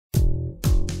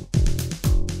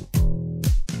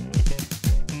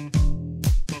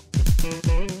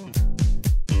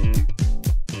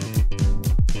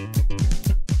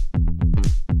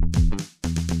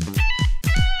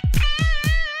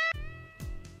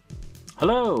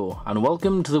Hello, and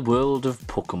welcome to the world of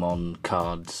Pokemon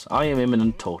cards. I am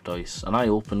Imminent Tortoise, and I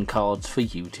open cards for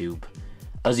YouTube.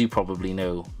 As you probably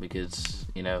know, because,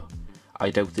 I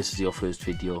doubt this is your first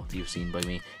video that you've seen by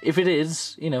me. If it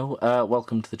is,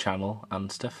 welcome to the channel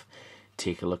and stuff.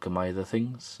 Take a look at my other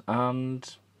things,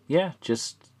 and, yeah,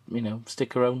 just,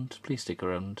 stick around. Please stick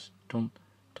around. Don't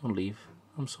leave.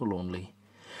 I'm so lonely.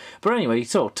 But anyway,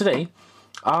 so, today,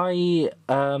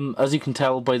 as you can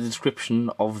tell by the description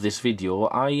of this video,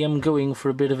 I am going for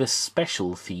a bit of a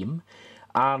special theme,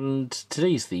 and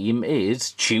today's theme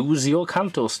is Choose Your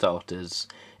Kanto Starters.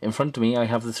 In front of me I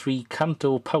have the 3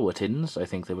 Kanto Power Tins, I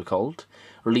think they were called,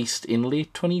 released in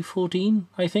late 2014,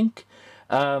 I think,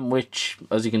 which,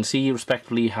 as you can see,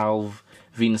 respectively have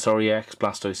Venusaur EX,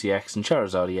 Blastoise EX and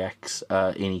Charizard EX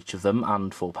in each of them,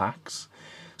 and 4 packs.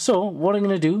 So, what I'm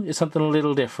going to do is something a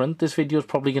little different. This video is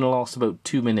probably going to last about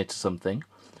 2 minutes or something.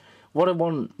 What I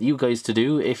want you guys to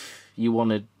do, if you want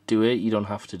to do it, you don't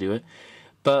have to do it,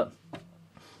 but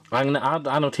I'm going to add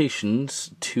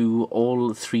annotations to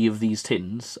all 3 of these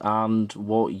tins, and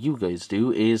what you guys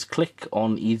do is click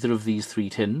on either of these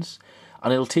 3 tins,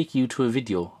 and it'll take you to a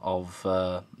video of,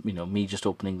 me just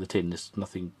opening the tin. It's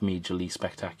nothing majorly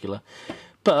spectacular.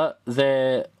 But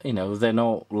they're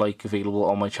not available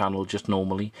on my channel just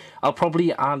normally. I'll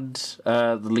probably add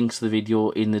the links to the video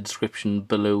in the description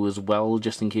below as well,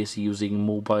 just in case you're using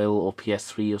mobile or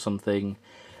PS3 or something,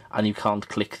 and you can't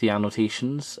click the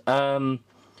annotations. And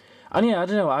yeah, I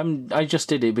don't know. I just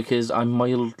did it because I'm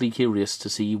mildly curious to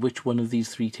see which one of these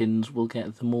 3 tins will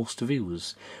get the most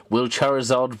views. Will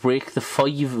Charizard break the 5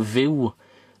 view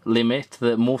limit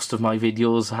that most of my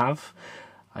videos have?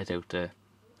 I doubt it.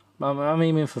 I'm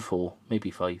aiming for 4,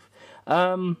 maybe 5.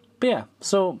 But yeah,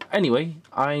 so anyway,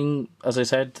 as I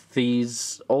said,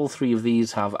 all 3 of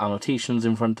these have annotations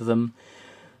in front of them.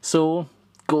 So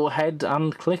go ahead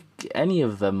and click any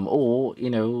of them, or,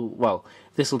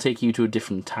 this will take you to a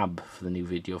different tab for the new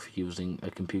video if you're using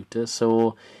a computer. So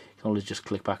you can always just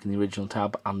click back in the original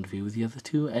tab and view the other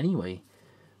 2 anyway.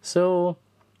 So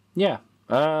yeah,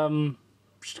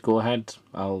 just go ahead.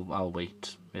 I'll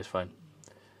wait. It's fine.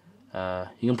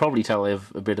 You can probably tell I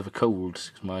have a bit of a cold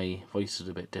because my voice is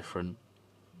a bit different.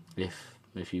 If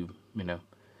you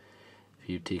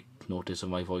take notice of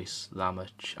my voice that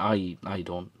much, I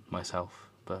don't myself,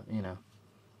 but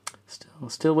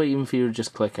still waiting for you to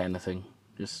just click anything,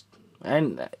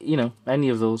 any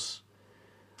of those.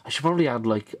 I should probably add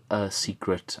a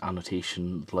secret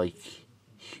annotation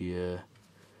here.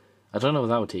 I don't know what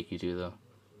that would take you to though.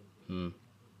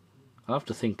 I'll have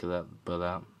to think about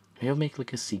that. Maybe I'll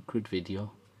make a secret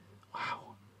video.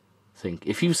 Wow.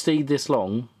 If you've stayed this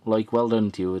long, well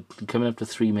done to you. It's coming up to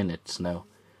 3 minutes now.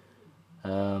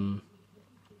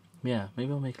 Yeah,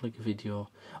 maybe I'll make a video.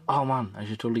 Oh man, I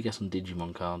should totally get some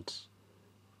Digimon cards.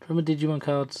 Remember Digimon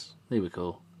cards? They were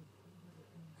cool.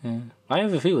 Yeah. I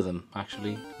have a few of them,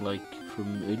 actually.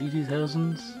 From early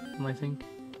 2000s, I think.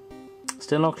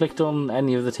 Still not clicked on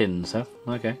any of the tins, huh?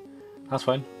 Okay. That's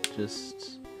fine.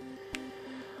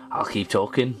 I'll keep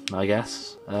talking, I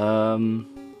guess. Fuck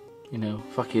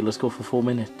it, let's go for 4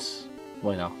 minutes.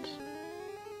 Why not?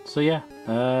 So yeah,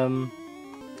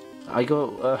 I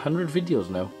got 100 videos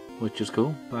now, which is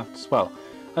cool.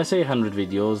 I say 100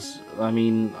 videos, I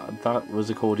mean, that was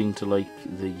according to, the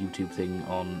YouTube thing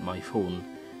on my phone.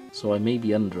 So I may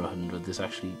be under 100, this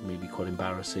actually may be quite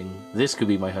embarrassing. This could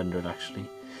be my 100, actually.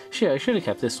 Shit, I should have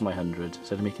kept this for my 100,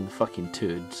 instead of making the fucking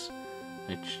turds.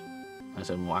 Which, as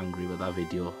I'm more angry with that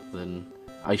video than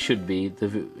I should be.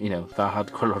 That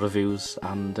had quite a lot of views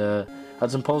and had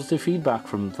some positive feedback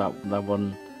from that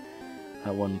one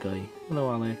guy. Hello,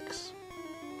 Alex.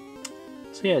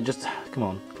 So yeah, just come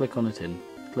on, click on a tin,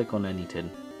 click on any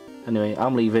tin. Anyway,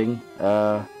 I'm leaving.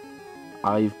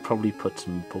 I've probably put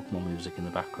some Pokemon music in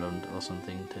the background or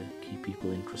something to keep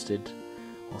people interested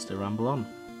whilst I ramble on.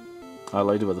 I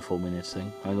lied about the 4 minutes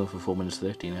thing. I'm going for 4 minutes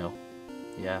 30 now.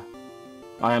 Yeah.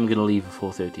 I am going to leave at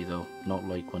 4:30 though, not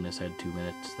like when I said 2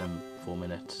 minutes, then 4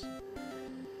 minutes.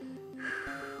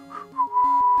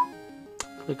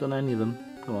 Click on any of them,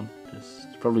 go on.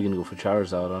 Probably going to go for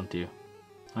Charizard, aren't you?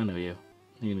 I know you.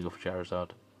 You're going to go for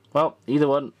Charizard. Well, either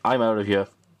one, I'm out of here.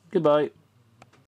 Goodbye.